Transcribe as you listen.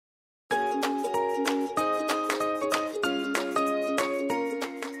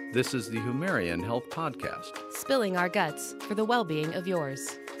This is the Humerian Health Podcast. Spilling our guts for the well-being of yours.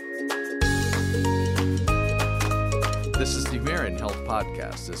 This is the Humerian Health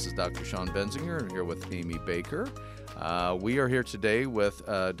Podcast. This is Dr. Sean Benzinger. I'm here with Amy Baker. We are here today with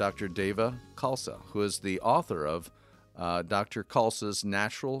Dr. Deva Khalsa, who is the author of Dr. Khalsa's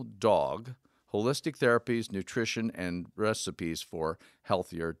Natural Dog, Holistic Therapies, Nutrition, and Recipes for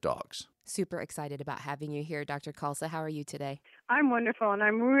Healthier Dogs. Super excited about having you here, Dr. Khalsa. How are you today? I'm wonderful, and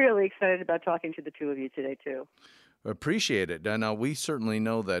I'm really excited about talking to the two of you today, too. Appreciate it. Now, we certainly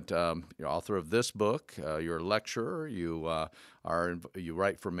know that you're author of this book, you're a lecturer, you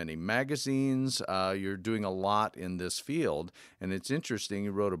write for many magazines, you're doing a lot in this field, and it's interesting,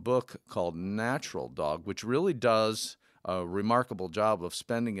 you wrote a book called Natural Dog, which really does a remarkable job of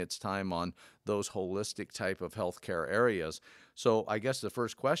spending its time on those holistic type of healthcare areas. So I guess the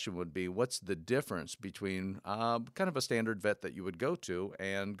first question would be, what's the difference between kind of a standard vet that you would go to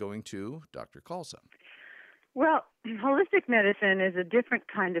and going to Dr. Khalsa? Well, holistic medicine is a different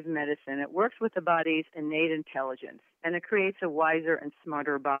kind of medicine. It works with the body's innate intelligence, and it creates a wiser and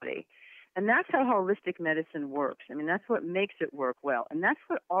smarter body. And that's how holistic medicine works. I mean, that's what makes it work well. And that's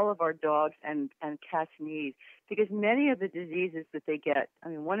what all of our dogs and cats need, because many of the diseases that they get,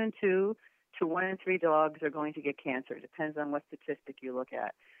 1 in 2 to 1 in 3 dogs are going to get cancer. It depends on what statistic you look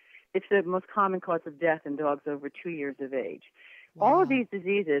at. It's the most common cause of death in dogs over 2 years of age. Wow. All of these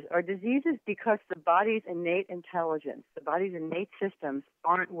diseases are diseases because the body's innate intelligence, the body's innate systems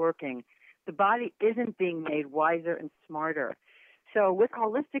aren't working. The body isn't being made wiser and smarter. So with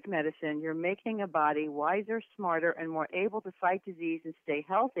holistic medicine, you're making a body wiser, smarter, and more able to fight disease and stay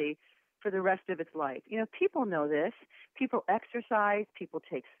healthy for the rest of its life. People know this. People exercise. People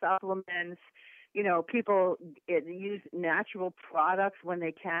take supplements. People use natural products when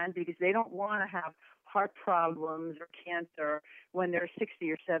they can because they don't want to have heart problems or cancer when they're 60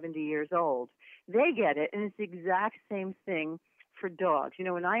 or 70 years old. They get it, and it's the exact same thing for dogs.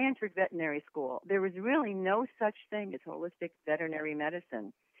 When I entered veterinary school, there was really no such thing as holistic veterinary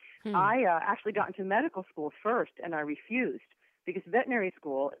medicine. I actually got into medical school first, and I refused because veterinary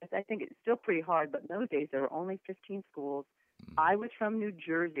school, I think it's still pretty hard, but in those days there were only 15 schools. I was from New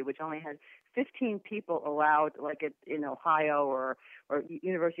Jersey, which only had 15 people allowed, like in Ohio or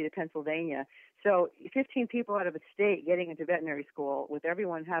University of Pennsylvania. So 15 people out of a state getting into veterinary school with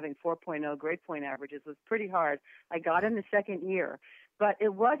everyone having 4.0 grade point averages was pretty hard. I got in the second year, but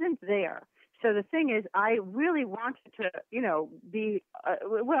it wasn't there. So the thing is, I really wanted to, be,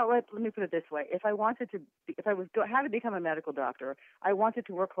 let me put it this way. If I had to become a medical doctor, I wanted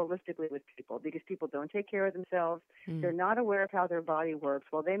to work holistically with people because people don't take care of themselves. They're not aware of how their body works.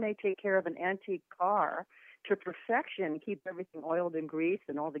 Well, they may take care of an antique car to perfection, keep everything oiled and greased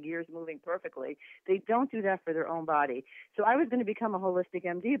and all the gears moving perfectly. They don't do that for their own body. So I was going to become a holistic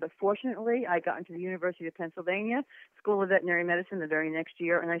MD, but fortunately I got into the University of Pennsylvania School of Veterinary Medicine the very next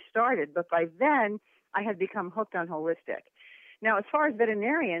year, and I started. But by then I had become hooked on holistic. Now, as far as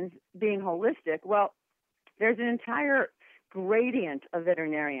veterinarians being holistic, well, there's an entire gradient of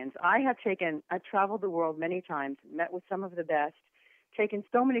veterinarians. I've traveled the world many times, met with some of the best, taken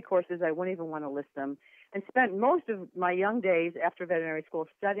so many courses I wouldn't even want to list them, and spent most of my young days after veterinary school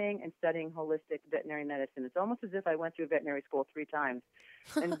studying holistic veterinary medicine. It's almost as if I went through veterinary school 3 times.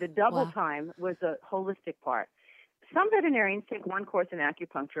 And the double time was the holistic part. Some veterinarians take 1 course in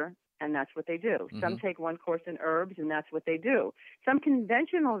acupuncture, and that's what they do. Mm-hmm. Some take 1 course in herbs, and that's what they do. Some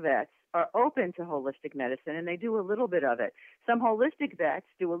conventional vets are open to holistic medicine, and they do a little bit of it. Some holistic vets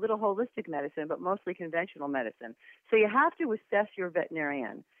do a little holistic medicine, but mostly conventional medicine. So you have to assess your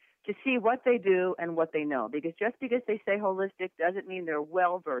veterinarian to see what they do and what they know, because just because they say holistic doesn't mean they're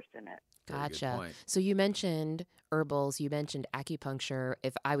well-versed in it. Gotcha. So you mentioned herbals, you mentioned acupuncture.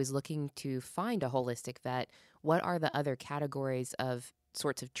 If I was looking to find a holistic vet, what are the other categories of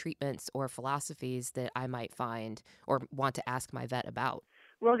sorts of treatments or philosophies that I might find or want to ask my vet about?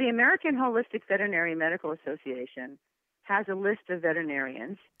 Well, the American Holistic Veterinary Medical Association has a list of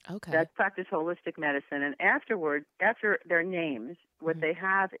veterinarians that practice holistic medicine, and after their names, what they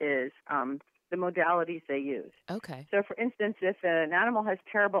have is the modalities they use. Okay. So, for instance, if an animal has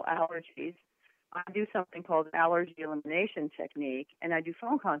terrible allergies, I do something called allergy elimination technique, and I do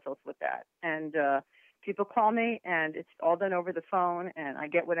phone consults with that. And people call me, and it's all done over the phone, and I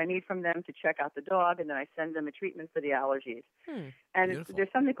get what I need from them to check out the dog, and then I send them a treatment for the allergies. And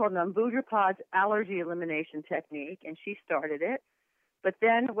there's something called an Ambudra allergy elimination technique, and she started it. But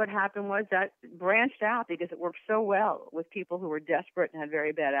then what happened was that branched out because it worked so well with people who were desperate and had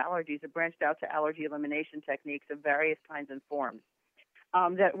very bad allergies. It branched out to allergy elimination techniques of various kinds and forms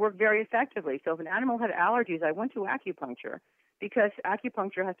that work very effectively. So if an animal had allergies, I went to acupuncture because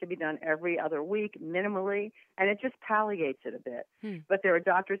acupuncture has to be done every other week minimally, and it just palliates it a bit. But there are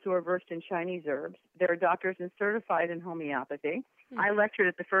doctors who are versed in Chinese herbs. There are doctors and certified in homeopathy. I lectured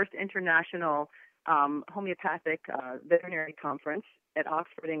at the first international homeopathic veterinary conference at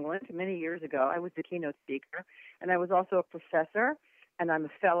Oxford, England, many years ago. I was the keynote speaker, and I was also a professor, and I'm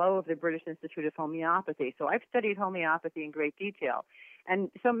a fellow of the British Institute of Homeopathy. So I've studied homeopathy in great detail. And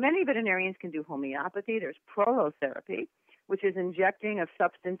so many veterinarians can do homeopathy. There's prolotherapy, which is injecting of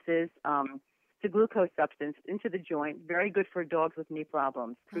substances, the glucose substance into the joint, very good for dogs with knee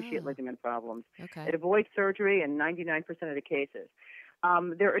problems, cruciate ligament problems. Okay. It avoids surgery in 99% of the cases.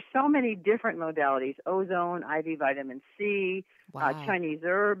 There are so many different modalities: ozone, IV vitamin C, Chinese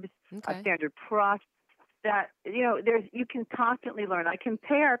herbs, standard prost. That you can constantly learn. I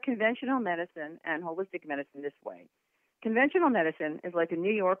compare conventional medicine and holistic medicine this way. Conventional medicine is like a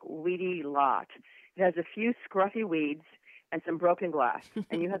New York weedy lot. It has a few scruffy weeds and some broken glass,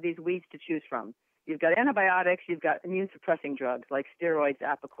 and you have these weeds to choose from. You've got antibiotics, you've got immune-suppressing drugs like steroids,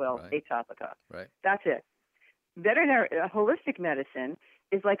 Apoquel, Atopica. Right. That's it. Holistic medicine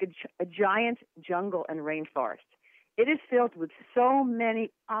is like a giant jungle and rainforest. It is filled with so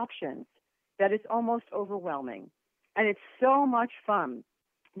many options that it's almost overwhelming. And it's so much fun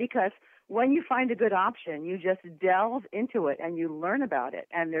because when you find a good option, you just delve into it and you learn about it.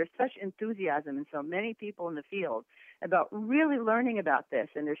 And there's such enthusiasm in so many people in the field about really learning about this.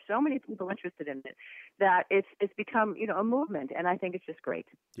 And there's so many people interested in it that it's become, a movement. And I think it's just great.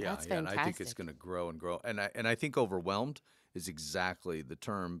 That's and I think fantastic. it's going to grow and grow. And I think overwhelmed is exactly the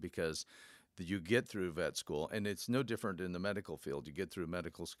term, because you get through vet school, and it's no different in the medical field. You get through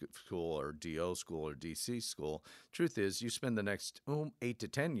medical school or DO school or DC school. Truth is, you spend the next 8 to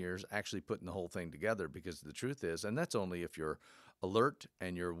 10 years actually putting the whole thing together, because the truth is, and that's only if you're alert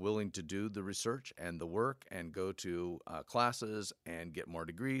and you're willing to do the research and the work and go to classes and get more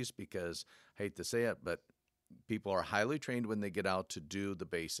degrees, because I hate to say it, but people are highly trained when they get out to do the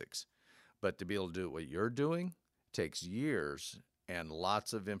basics. But to be able to do what you're doing takes years and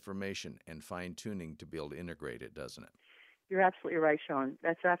lots of information and fine-tuning to be able to integrate it, doesn't it? You're absolutely right, Sean.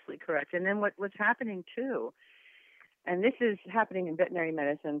 That's absolutely correct. And then what's happening, too, and this is happening in veterinary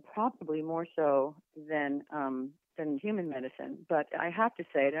medicine probably more so than human medicine, but I have to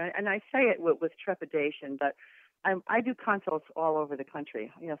say it, and I say it with trepidation, but I do consults all over the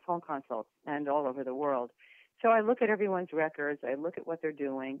country, phone consults, and all over the world. So I look at everyone's records, I look at what they're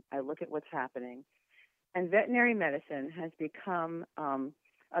doing, I look at what's happening. And veterinary medicine has become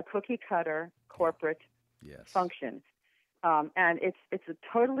a cookie-cutter corporate function. And it's a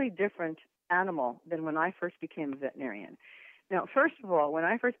totally different animal than when I first became a veterinarian. Now, first of all, when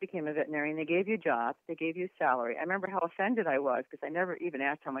I first became a veterinarian, they gave you a job, they gave you a salary. I remember how offended I was because I never even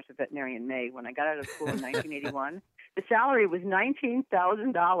asked how much a veterinarian made. When I got out of school in 1981, the salary was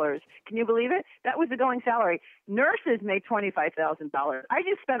 $19,000. Can you believe it? That was the going salary. Nurses made $25,000. I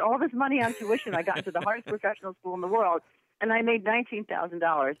just spent all this money on tuition. I got into the hardest professional school in the world, and I made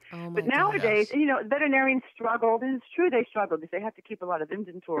 $19,000. But nowadays, veterinarians struggled, and it's true they struggled because they have to keep a lot of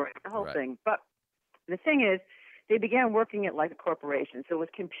inventory, the whole thing. But the thing is, they began working it like a corporation. So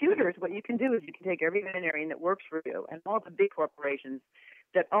with computers, what you can do is you can take every veterinarian that works for you, and all the big corporations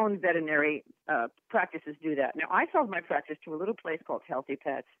that own veterinary practices do that. Now, I sold my practice to a little place called Healthy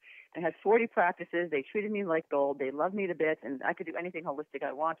Pets. I had 40 practices. They treated me like gold. They loved me to bits, and I could do anything holistic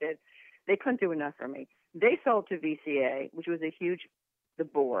I wanted. They couldn't do enough for me. They sold to VCA, which was the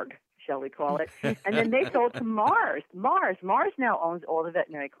Borg, shall we call it. And then they sold to Mars. Mars now owns all the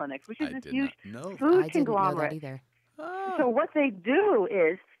veterinary clinics, which is this huge food conglomerate. I didn't know that either. So what they do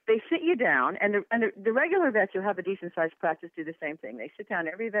is they sit you down, and the regular vets who have a decent-sized practice do the same thing. They sit down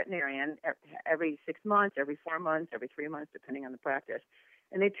every veterinarian every 6 months, every 4 months, every 3 months, depending on the practice.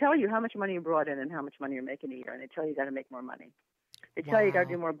 And they tell you how much money you brought in and how much money you're making a year, and they tell you got to make more money. They tell you got to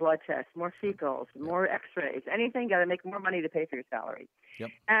do more blood tests, more fecals, more X-rays, anything. Got to make more money to pay for your salary. Yep.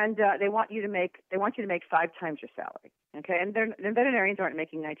 And they want you to make 5 times your salary. Okay, and the veterinarians aren't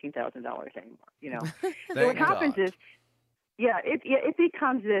making $19,000 anymore. So what happens is, it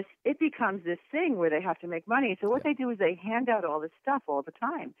becomes this thing where they have to make money. So what they do is they hand out all this stuff all the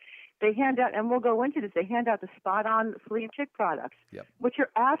time. They hand out, and we'll go into this, they hand out the spot-on flea and tick products, which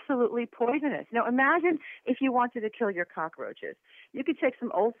are absolutely poisonous. Now, imagine if you wanted to kill your cockroaches. You could take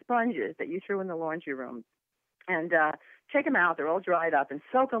some old sponges that you threw in the laundry room and take them out. They're all dried up, and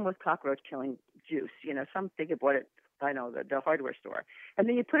soak them with cockroach-killing juice. Some think you bought it, the hardware store. And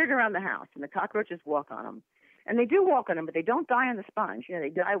then you put it around the house, and the cockroaches walk on them. And they do walk on them, but they don't die on the sponge. They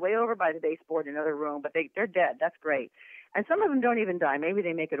die way over by the baseboard in another room, but they're dead. That's great. And some of them don't even die. Maybe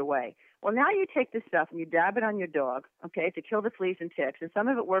they make it away. Well, now you take this stuff and you dab it on your dog, okay, to kill the fleas and ticks. And some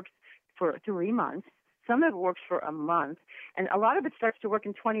of it works for 3 months. Some of it works for a month. And a lot of it starts to work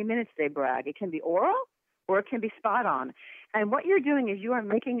in 20 minutes, they brag. It can be oral or it can be spot on. And what you're doing is you are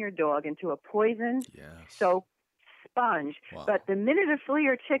making your dog into a poison soap sponge. Wow. But the minute a flea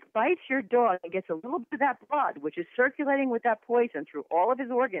or tick bites your dog, it gets a little bit of that blood, which is circulating with that poison through all of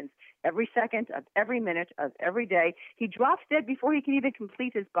his organs every second of every minute of every day. He drops dead before he can even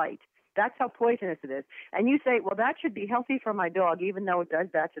complete his bite. That's how poisonous it is. And you say, well, that should be healthy for my dog, even though it does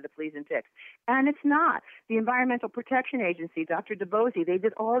that to the fleas and ticks. And it's not. The Environmental Protection Agency, Dr. DeBose, they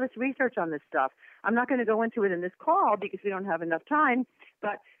did all this research on this stuff. I'm not going to go into it in this call because we don't have enough time.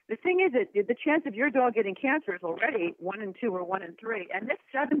 But the thing is that the chance of your dog getting cancer is already 1 in 2 or 1 in 3. And it's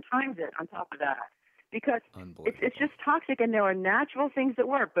 7 times it on top of that. Because it's just toxic, and there are natural things that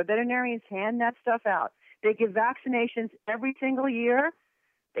work. But veterinarians hand that stuff out. They give vaccinations every single year.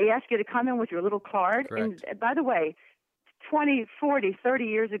 They ask you to come in with your little card. Correct. And by the way, 20, 40, 30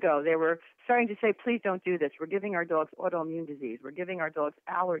 years ago, they were starting to say, please don't do this. We're giving our dogs autoimmune disease. We're giving our dogs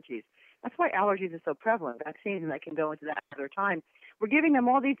allergies. That's why allergies are so prevalent. Vaccines, and I can go into that another time. We're giving them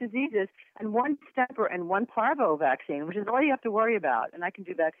all these diseases, and one distemper and one parvo vaccine, which is all you have to worry about, and I can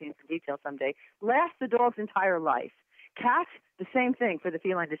do vaccines in detail someday, lasts the dog's entire life. Cats, the same thing for the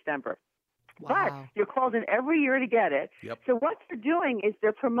feline distemper. Wow. But you're called in every year to get it. Yep. So what they're doing is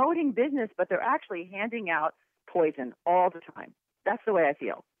they're promoting business, but they're actually handing out poison all the time. That's the way I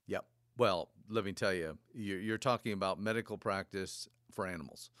feel. Yep. Well, let me tell you, you're talking about medical practice for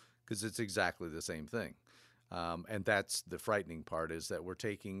animals, because it's exactly the same thing. And that's the frightening part, is that we're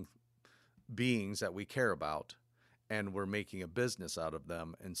taking beings that we care about and we're making a business out of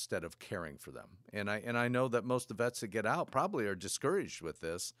them instead of caring for them. And I know that most of the vets that get out probably are discouraged with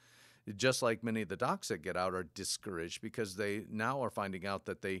this, just like many of the docs that get out are discouraged because they now are finding out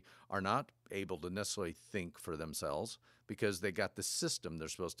that they are not able to necessarily think for themselves because they got the system they're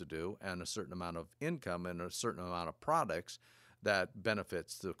supposed to do and a certain amount of income and a certain amount of products that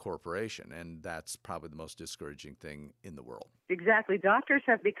benefits the corporation. And that's probably the most discouraging thing in the world. Exactly. Doctors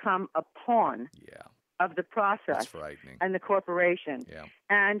have become a pawn of the process. That's frightening. And the corporation. Yeah.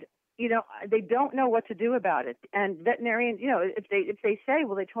 And they don't know what to do about it. And veterinarians, if they say,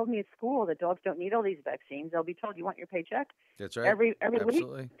 well, they told me at school that dogs don't need all these vaccines, they'll be told, you want your paycheck? That's right. Every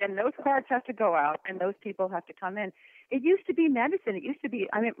Absolutely. week. And those cards have to go out, and those people have to come in. It used to be medicine. It used to be,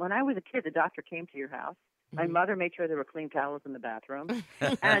 when I was a kid, the doctor came to your house. My mother made sure there were clean towels in the bathroom.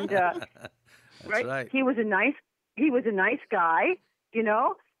 And That's right. He was a nice guy,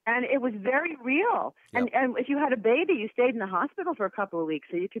 and it was very real. Yep. And if you had a baby, you stayed in the hospital for a couple of weeks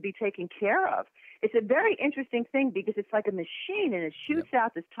so you could be taken care of. It's a very interesting thing because it's like a machine, and it shoots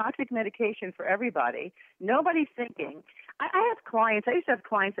out this toxic medication for everybody. Nobody's thinking. I used to have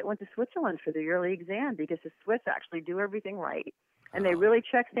clients that went to Switzerland for the yearly exam because the Swiss actually do everything right. And they really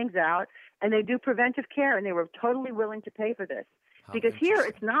check things out, and they do preventive care, and they were totally willing to pay for this. Because here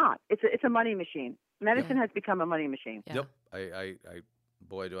it's not. It's a money machine. Medicine has become a money machine. Yeah. Yep.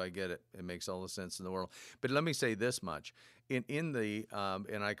 Boy, do I get it. It makes all the sense in the world. But let me say this much. In the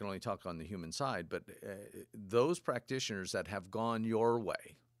and I can only talk on the human side, but those practitioners that have gone your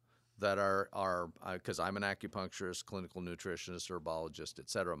way, that are because I'm an acupuncturist, clinical nutritionist, herbologist, et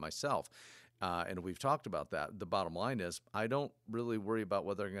cetera, myself, and we've talked about that. The bottom line is I don't really worry about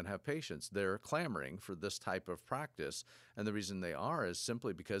whether they're going to have patients. They're clamoring for this type of practice, and the reason they are is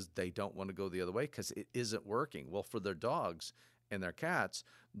simply because they don't want to go the other way because it isn't working. Well, for their dogs and their cats,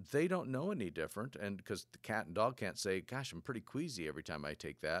 they don't know any different, and because the cat and dog can't say, gosh, I'm pretty queasy every time I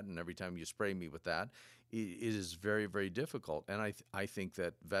take that, and every time you spray me with that, it is very, very difficult. And I think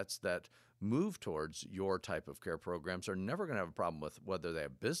that vets that move towards your type of care programs are never going to have a problem with whether they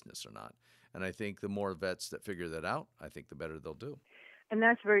have business or not. And I think the more vets that figure that out, I think the better they'll do. And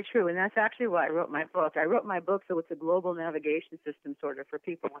that's very true. And that's actually why I wrote my book. I wrote my book so it's a global navigation system sort of for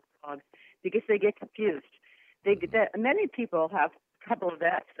people with dogs because they get confused. Many people have a couple of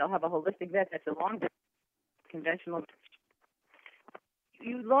vets. They'll have a holistic vet that's a long conventional.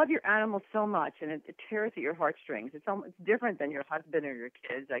 You love your animal so much, and it tears at your heartstrings. It's different than your husband or your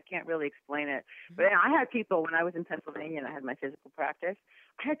kids. I can't really explain it. But I had people, when I was in Pennsylvania and I had my physical practice,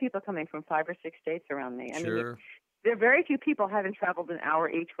 I had people coming from 5 or 6 states around me. Sure. There are very few people having traveled an hour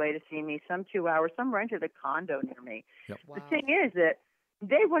each way to see me, some 2 hours, some rented a condo near me. Yep. Wow. The thing is that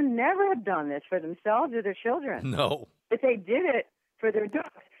they would never have done this for themselves or their children. No. But they did it for their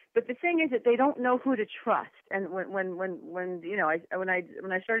dogs. But the thing is that they don't know who to trust. And when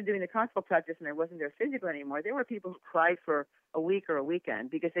I started doing the consult practice and I wasn't there physically anymore, there were people who cried for a week or a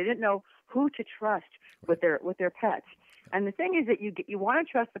weekend because they didn't know who to trust with their pets. And the thing is that you want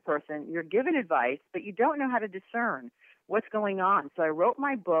to trust the person, you're given advice, but you don't know how to discern what's going on. So I wrote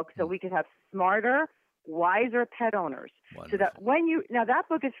my book so we could have smarter, wiser pet owners. Wonderful. So that now that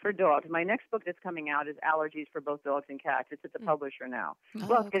book is for dogs. My next book that's coming out is Allergies for Both Dogs and Cats. It's at the publisher now.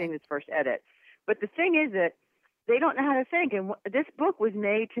 Well, it's getting its first edit. But the thing is that they don't know how to think. And this book was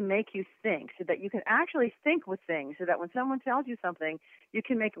made to make you think so that you can actually think with things so that when someone tells you something, you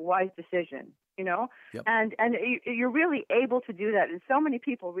can make a wise decision, you know? Yep. And you're really able to do that. And so many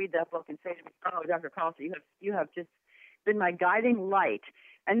people read that book and say to me, oh, Dr. Carlson, you have just been my guiding light.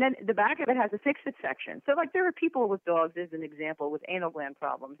 And then the back of it has a fix-it section. So, like, there are people with dogs, as an example, with anal gland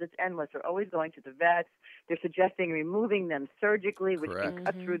problems. It's endless. They're always going to the vets. They're suggesting removing them surgically, which can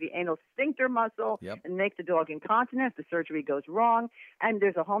cut through the anal sphincter muscle and make the dog incontinent. The surgery goes wrong. And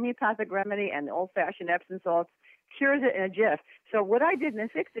there's a homeopathic remedy, and the old-fashioned Epsom salts cures it in a jiff. So what I did in the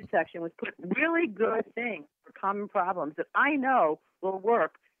fix-it section was put really good things for common problems that I know will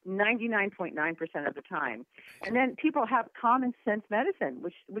work 99.9% of the time. And then people have common sense medicine,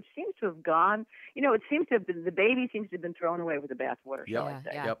 which seems to have gone, it seems to have been, the baby seems to have been thrown away with the bathwater, shall I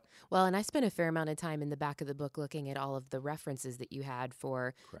say. Yeah. Well, and I spent a fair amount of time in the back of the book looking at all of the references that you had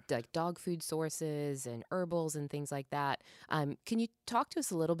for like dog food sources and herbals and things like that. Can you talk to us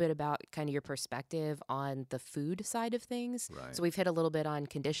a little bit about kind of your perspective on the food side of things? Right. So we've hit a little bit on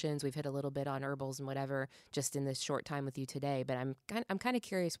conditions, we've hit a little bit on herbals and whatever, just in this short time with you today. But I'm kind of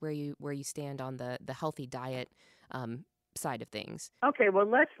curious where you stand on the healthy diet side of things. Okay, well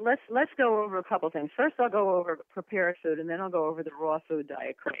let's go over a couple things. First, I'll go over prepared food, and then I'll go over the raw food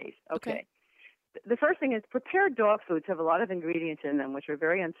diet craze. Okay. The first thing is prepared dog foods have a lot of ingredients in them which are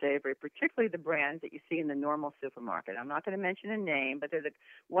very unsavory, particularly the brands that you see in the normal supermarket. I'm not going to mention a name, but they're the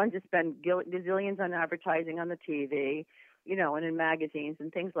ones that spend gazillions on advertising on the TV, and in magazines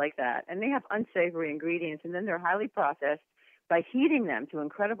and things like that. And they have unsavory ingredients, and then they're highly processed by heating them to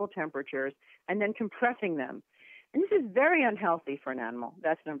incredible temperatures and then compressing them. And this is very unhealthy for an animal.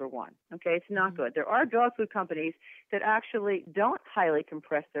 That's number one. Okay, it's not good. There are dog food companies that actually don't highly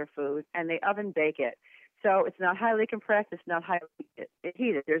compress their food and they oven bake it. So it's not highly compressed. It's not highly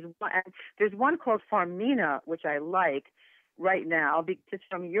heated. There's one called Farmina, which I like right now because it's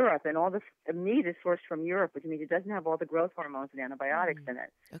from Europe, and all the meat is sourced from Europe, which means it doesn't have all the growth hormones and antibiotics in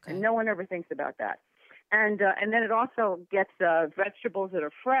it. Okay. And no one ever thinks about that. And then it also gets vegetables that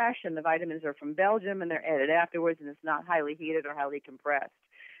are fresh, and the vitamins are from Belgium, and they're added afterwards, and it's not highly heated or highly compressed.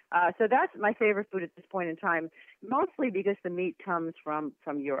 So that's my favorite food at this point in time, mostly because the meat comes from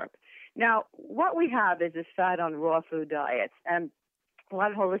Europe. Now, what we have is this fad on raw food diets, and a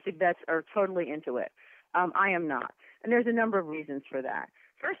lot of holistic vets are totally into it. I am not. And there's a number of reasons for that.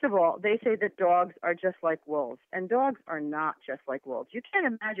 First of all, they say that dogs are just like wolves, and dogs are not just like wolves. You can't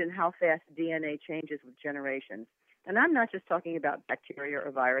imagine how fast DNA changes with generations. And I'm not just talking about bacteria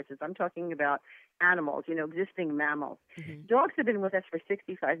or viruses. I'm talking about animals, existing mammals. Mm-hmm. Dogs have been with us for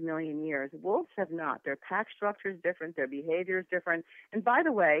 65 million years. Wolves have not. Their pack structure is different. Their behavior is different. And by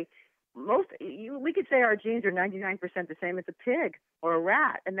the way, we could say our genes are 99% the same as a pig or a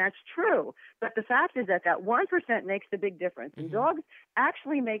rat, and that's true. But the fact is that 1% makes the big difference. And dogs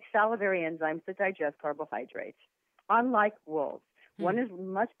actually make salivary enzymes that digest carbohydrates, unlike wolves. One is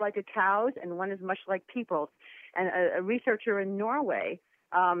much like a cow's, and one is much like people's. And a researcher in Norway,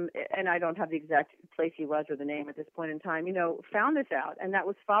 and I don't have the exact place he was or the name at this point in time, found this out, and that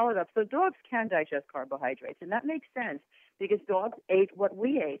was followed up. So dogs can digest carbohydrates, and that makes sense because dogs ate what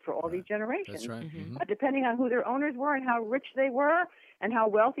we ate for all these generations. That's right. Mm-hmm. Depending on who their owners were and how rich they were and how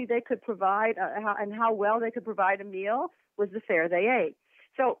wealthy they could provide and how well they could provide a meal was the fare they ate.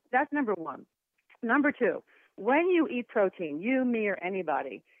 So that's number one. Number two, when you eat protein, you, me, or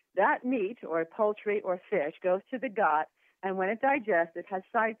anybody, that meat or poultry or fish goes to the gut, and when it digests, it has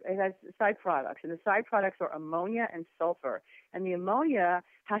side products, and the side products are ammonia and sulfur, and the ammonia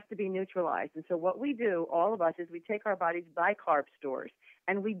has to be neutralized. And so what we do, all of us, is we take our body's bicarb stores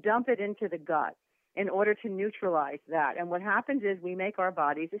and we dump it into the gut in order to neutralize that. And what happens is we make our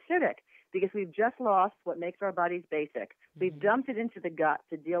bodies acidic because we've just lost what makes our bodies basic. We've dumped it into the gut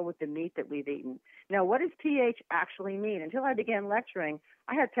to deal with the meat that we've eaten. Now, what does pH actually mean? Until I began lecturing,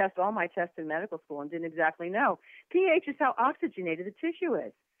 I had passed all my tests in medical school and didn't exactly know. pH is how oxygenated the tissue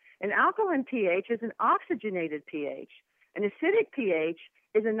is. An alkaline pH is an oxygenated pH. An acidic pH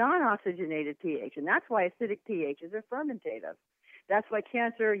is a non-oxygenated pH, and that's why acidic pHs are fermentative. That's why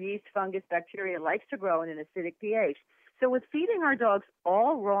cancer, yeast, fungus, bacteria likes to grow in an acidic pH. So with feeding our dogs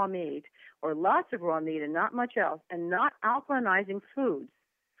all raw meat or lots of raw meat and not much else, and not alkalinizing foods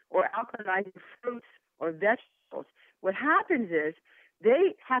or alkalinizing fruits or vegetables, what happens is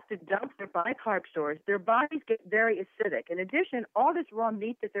they have to dump their bicarb stores. Their bodies get very acidic. In addition, all this raw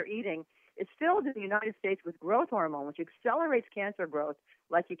meat that they're eating is filled in the United States with growth hormone, which accelerates cancer growth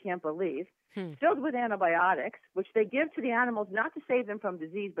like you can't believe, filled with antibiotics, which they give to the animals not to save them from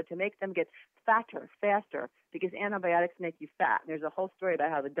disease, but to make them get fatter, faster, because antibiotics make you fat. And there's a whole story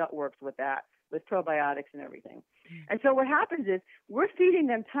about how the gut works with that, with probiotics and everything. And so what happens is we're feeding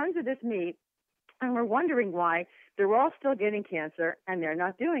them tons of this meat, and we're wondering why they're all still getting cancer and they're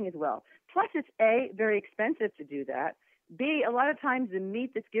not doing as well. Plus, it's A, very expensive to do that. B, a lot of times the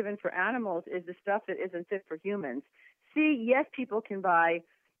meat that's given for animals is the stuff that isn't fit for humans. C, yes, people can buy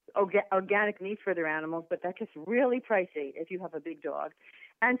organic meat for their animals, but that gets really pricey if you have a big dog.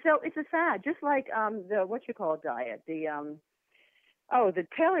 And so it's a fad, just like the diet, the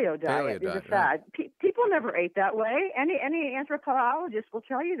paleo diet is a fad. Right. People never ate that way. Any anthropologist will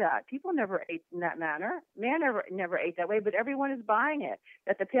tell you that. People never ate in that manner. Man never ate that way, but everyone is buying it,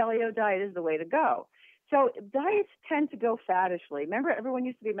 that the paleo diet is the way to go. So diets tend to go faddishly. Remember, everyone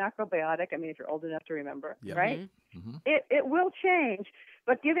used to be macrobiotic. I mean, if you're old enough to remember, right? Mm-hmm. It will change,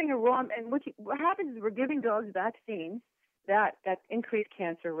 but giving a raw and what happens is we're giving dogs vaccines that increase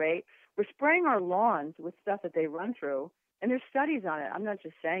cancer rate. We're spraying our lawns with stuff that they run through, and there's studies on it. I'm not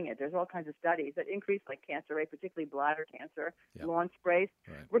just saying it. There's all kinds of studies that increase like cancer rate, particularly bladder cancer, lawn sprays.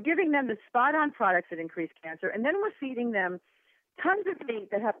 Right. We're giving them the spot-on products that increase cancer, and then we're feeding them tons of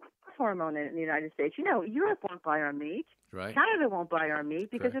meat that have growth hormone in it in the United States. You know, Europe won't buy our meat. Right. Canada won't buy our meat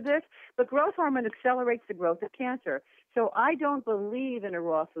because of this. But growth hormone accelerates the growth of cancer. So I don't believe in a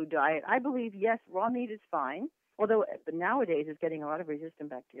raw food diet. I believe, yes, raw meat is fine, although nowadays it's getting a lot of resistant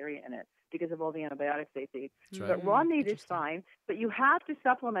bacteria in it because of all the antibiotics they feed. Right. But raw meat is fine, but you have to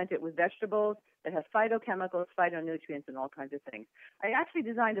supplement it with vegetables that have phytochemicals, phytonutrients, and all kinds of things. I actually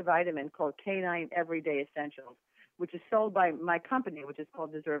designed a vitamin called Canine Everyday Essentials, which is sold by my company, which is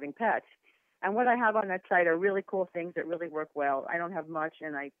called Deserving Pets. And what I have on that site are really cool things that really work well. I don't have much,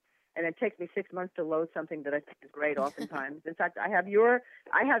 and it takes me 6 months to load something that I think is great oftentimes. In fact, I have your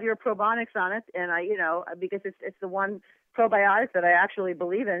probonics on it, and because it's the one probiotic that I actually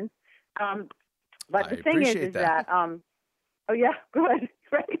believe in. But the thing is that oh yeah, good,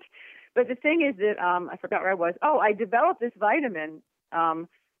 great. But the thing is that I forgot where I was. Oh, I developed this vitamin.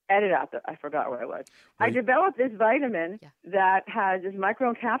 I forgot where I was. Right. I developed this vitamin that is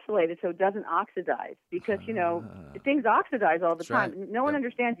microencapsulated so it doesn't oxidize because, things oxidize all the time. Right. No one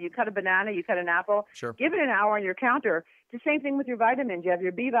understands. You cut a banana, you cut an apple, give it an hour on your counter. It's the same thing with your vitamins. You have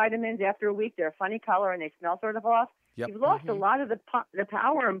your B vitamins. After a week, they're a funny color and they smell sort of off. Yep. You've lost a lot of the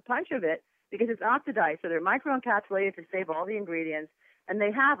power and punch of it because it's oxidized. So they're microencapsulated to save all the ingredients. And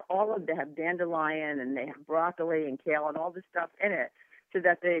they have they have dandelion and they have broccoli and kale and all this stuff in it, so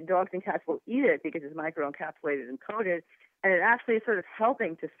that the dogs and cats will eat it because it's microencapsulated and coated. And it actually is sort of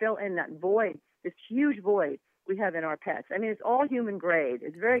helping to fill in that void, this huge void we have in our pets. I mean, it's all human grade.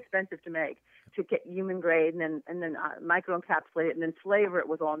 It's very expensive to make, to get human grade and then microencapsulate it and then flavor it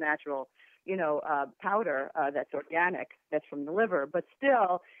with all natural, powder that's organic, that's from the liver. But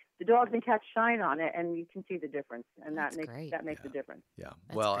still, the dogs and cats shine on it, and you can see the difference, and that makes a difference. Yeah.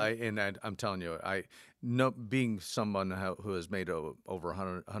 Well, I'm telling you, being someone who has made over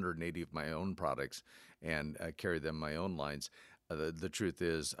 180 of my own products and carry them my own lines. The truth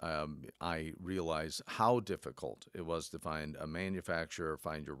is, I realize how difficult it was to find a manufacturer,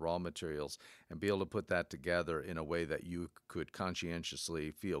 find your raw materials, and be able to put that together in a way that you could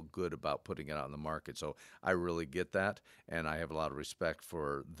conscientiously feel good about putting it out in the market. So I really get that, and I have a lot of respect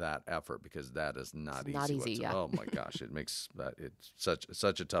for that effort because that is not easy. Not easy, yeah. Oh my gosh, it makes that it's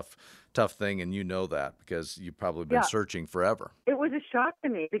such a tough thing, and you know that because you've probably been searching forever. It was a shock to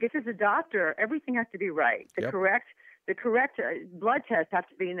me because as a doctor, everything has to be right. The correct blood tests have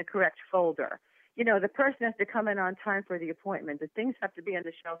to be in the correct folder. The person has to come in on time for the appointment. The things have to be on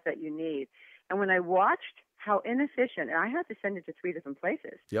the shelf that you need. And when I watched how inefficient, and I had to send it to 3 different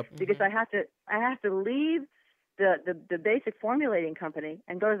places because I have to leave the basic formulating company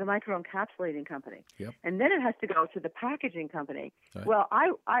and go to the microencapsulating company. Yep. And then it has to go to the packaging company. Right. Well,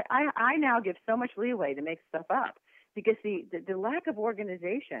 I now give so much leeway to make stuff up because the lack of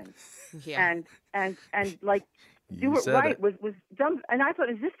organization and like do it right was dumb. And I thought,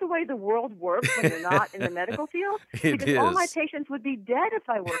 is this the way the world works when you're not in the medical field? Because all my patients would be dead if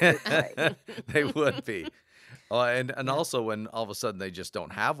I worked this way. They would be. And also when all of a sudden they just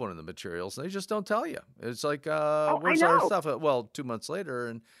don't have one of the materials, they just don't tell you. It's like, where's our stuff? Well, 2 months later,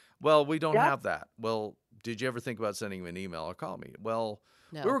 and we don't have that. Well, did you ever think about sending me an email or call me? Well,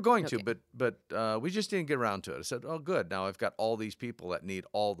 No. We were going Okay. to, but we just didn't get around to it. I said, "Oh, good. Now I've got all these people that need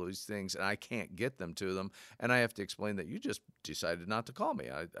all those things, and I can't get them to them, and I have to explain that you just decided not to call me.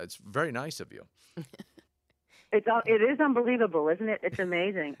 It's very nice of you." It is unbelievable, isn't it? It's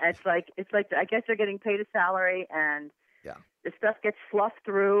amazing. It's like I guess they're getting paid a salary, and Yeah. the stuff gets fluffed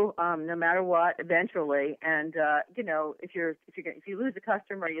through no matter what eventually. And if you lose a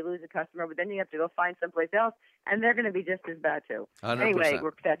customer, you lose a customer, but then you have to go find someplace else, and they're going to be just as bad too. 100%. Anyway,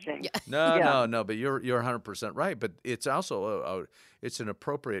 we're fetching. Yeah. No, Yeah. no. But you're 100% right. But it's also it's an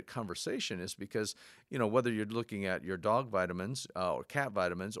appropriate conversation, is because whether you're looking at your dog vitamins or cat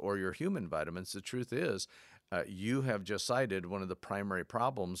vitamins or your human vitamins, the truth is. You have just cited one of the primary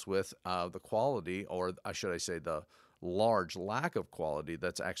problems with the quality, or should I say the large lack of quality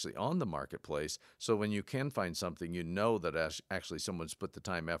that's actually on the marketplace. So when you can find something, that actually someone's put the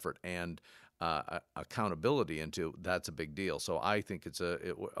time, effort, and accountability into, that's a big deal. So I think it's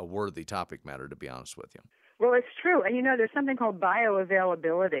a worthy topic matter, to be honest with you. Well, it's true, and there's something called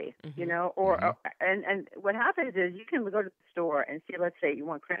bioavailability. Mhm. And what happens is you can go to the store and see. Let's say you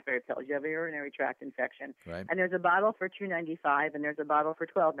want cranberry pills. You have a urinary tract infection, Right. and there's a bottle for $2.95, and there's a bottle for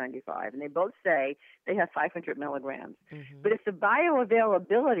 $12.95, and they both say they have 500 milligrams. Mhm. But if the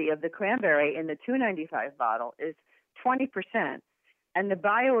bioavailability of the cranberry in the $2.95 bottle is 20%, and the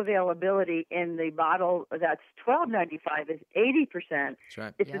bioavailability in the bottle that's $12.95 is 80%, That's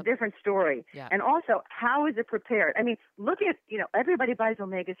right. it's a Yep. different story. Yeah. And also, how is it prepared? I mean, look at, everybody buys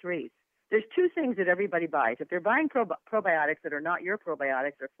omega-3s. There's two things that everybody buys. If they're buying probiotics that are not your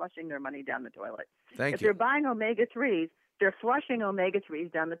probiotics, they're flushing their money down the toilet. Thank If you. they're buying omega-3s, they're flushing omega-3s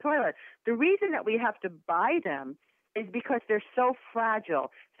down the toilet. The reason that we have to buy them is because they're so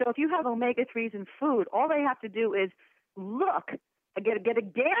fragile. So if you have omega-3s in food, all they have to do is look, get a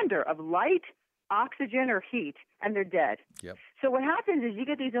gander of light, oxygen, or heat, and they're dead. Yep. So what happens is you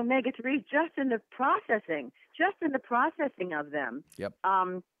get these omega-3s just in the processing of them. Yep.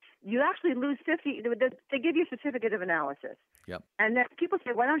 You actually lose 50. They give you a certificate of analysis. Yep. And then people say,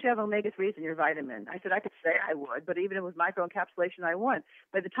 why don't you have omega-3s in your vitamin? I said, I could say I would, but even with microencapsulation, I wouldn't.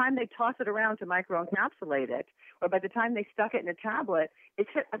 By the time they toss it around to microencapsulate it, or by the time they stuck it in a tablet, it's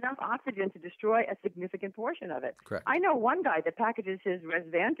hit enough oxygen to destroy a significant portion of it. Correct. I know one guy that packages his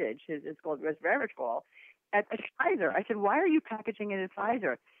Resvantage, it's called resveratrol, at Pfizer. I said, why are you packaging it at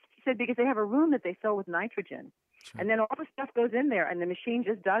Pfizer? He said, because they have a room that they fill with nitrogen. Sure. And then all the stuff goes in there, and the machine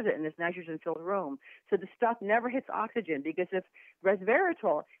just does it in this nitrogen-filled room. So the stuff never hits oxygen, because if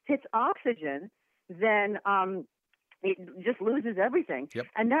resveratrol hits oxygen, then it just loses everything. Yep.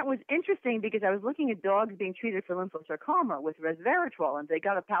 And that was interesting, because I was looking at dogs being treated for lymphosarcoma with resveratrol, and they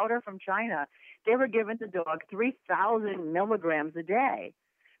got a powder from China. They were giving the dog 3,000 milligrams a day.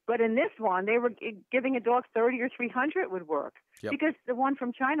 But in this one, they were giving a dog 30 or 300 would work, Yep. because the one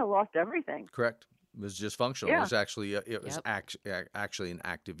from China lost everything. Correct. It was dysfunctional. Yeah. It was actually actually an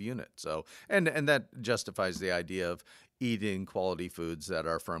active unit. So and that justifies the idea of eating quality foods that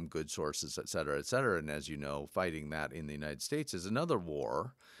are from good sources, et cetera, et cetera. And as you know, fighting that in the United States is another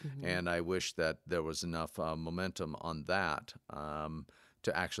war. Mhm. And I wish that there was enough momentum on that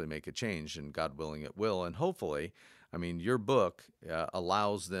to actually make a change. And God willing, it will. And hopefully, I mean, your book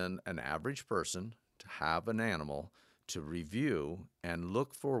allows then an average person to have an animal to review and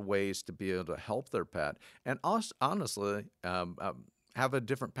look for ways to be able to help their pet, and honestly have a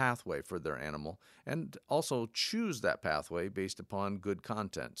different pathway for their animal, and also choose that pathway based upon good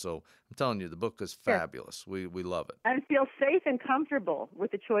content. So I'm telling you, the book is Yes. fabulous. We love it. And feel safe and comfortable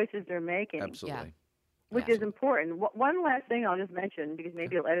with the choices they're making, Absolutely. which Yeah. is important. One last thing I'll just mention, because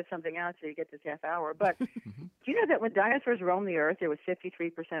maybe you'll edit something out so you get this half hour. But do you know that when dinosaurs roamed the earth, there was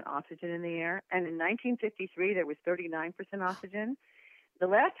 53% oxygen in the air? And in 1953, there was 39% oxygen. The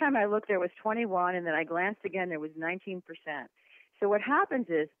last time I looked, there was 21, and then I glanced again, there was 19%. So what happens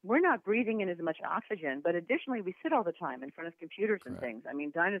is we're not breathing in as much oxygen, but additionally, we sit all the time in front of computers and Correct. things. I mean,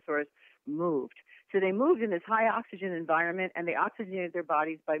 dinosaurs moved. So they moved in this high oxygen environment, and they oxygenated their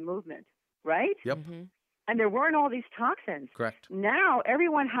bodies by movement, right? Yep. Mhm. And there weren't all these toxins. Correct. Now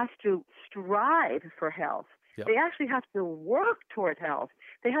everyone has to strive for health. Yep. They actually have to work toward health.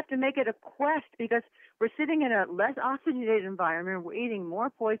 They have to make it a quest, because we're sitting in a less oxygenated environment. We're eating more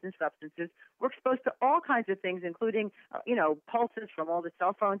poison substances. We're exposed to all kinds of things, including, pulses from all the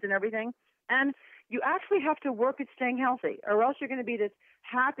cell phones and everything. And you actually have to work at staying healthy, or else you're going to be this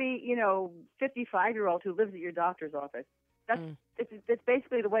happy, 55-year-old who lives at your doctor's office. It's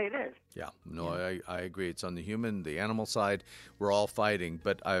basically the way it is. Yeah, no, I agree. It's on the human, the animal side. We're all fighting.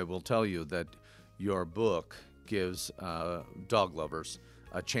 But I will tell you that your book gives dog lovers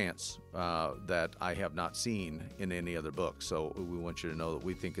a chance that I have not seen in any other book. So we want you to know that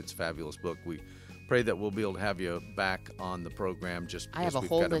we think it's a fabulous book. We pray that we'll be able to have you back on the program. Just I have a we've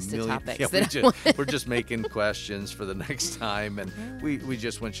whole got list of topics. Yeah, we're just making questions for the next time, and we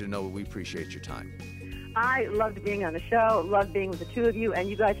just want you to know we appreciate your time. I loved being on the show, loved being with the two of you, and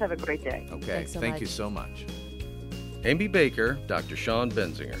you guys have a great day. Okay, Thank you so much. Amy Baker, Dr. Sean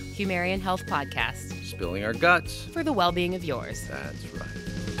Benzinger. Humarian Health Podcast. Spilling our guts. For the well-being of yours. That's right.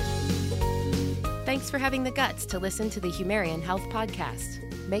 Thanks for having the guts to listen to the Humarian Health Podcast.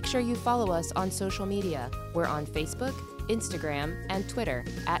 Make sure you follow us on social media. We're on Facebook, Instagram, and Twitter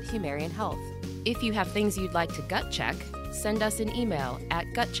at Humarian Health. If you have things you'd like to gut check, send us an email at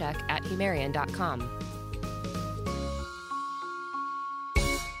gutcheck@humarian.com.